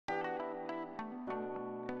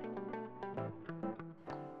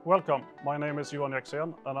Welcome, my name is Johan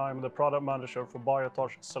Jaxén and I'm the product manager for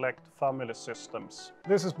Biotage Selekt Family Systems.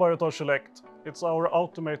 This is Biotage Selekt. It's our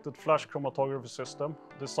automated flash chromatography system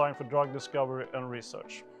designed for drug discovery and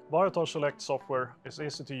research. Biotage Selekt Software is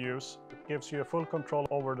easy to use. It gives you full control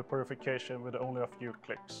over the purification with only a few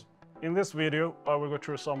clicks. In this video, I will go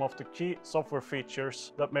through some of the key software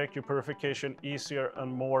features that make your purification easier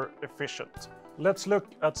and more efficient. Let's look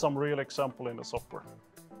at some real examples in the software.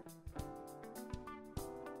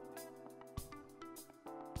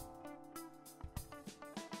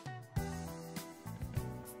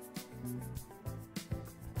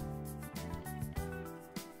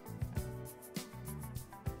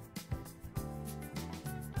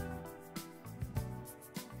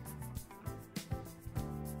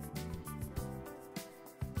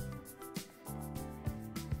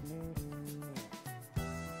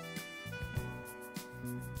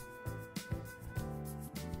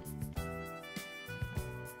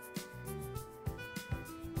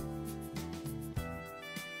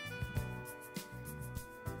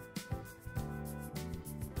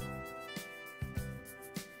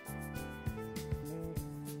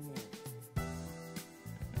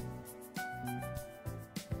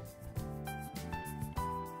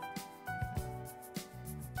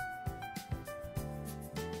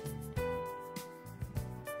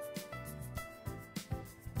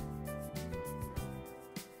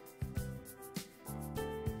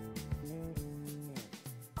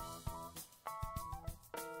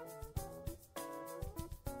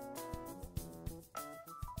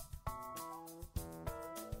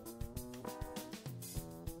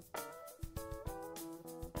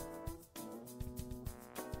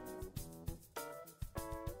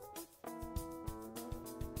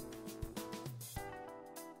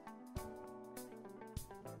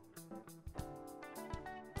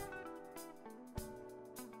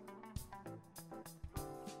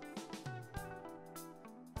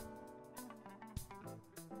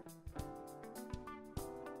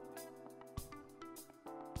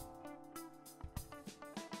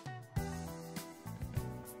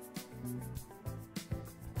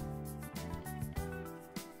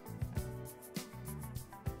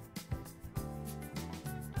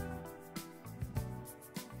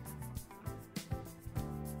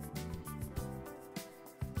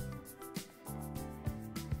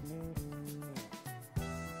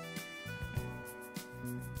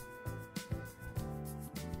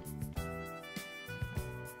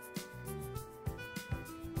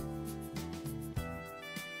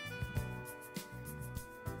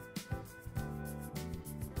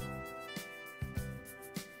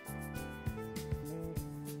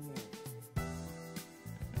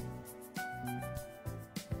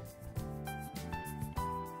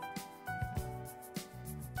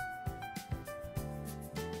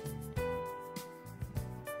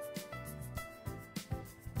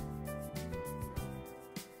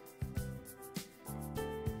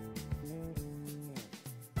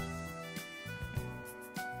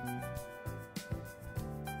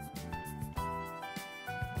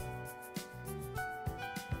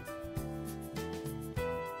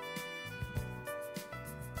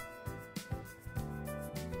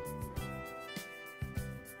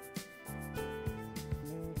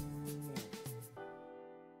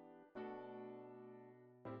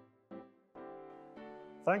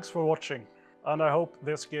 Thanks for watching, and I hope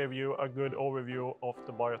this gave you a good overview of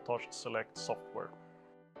the Biotage Selekt software.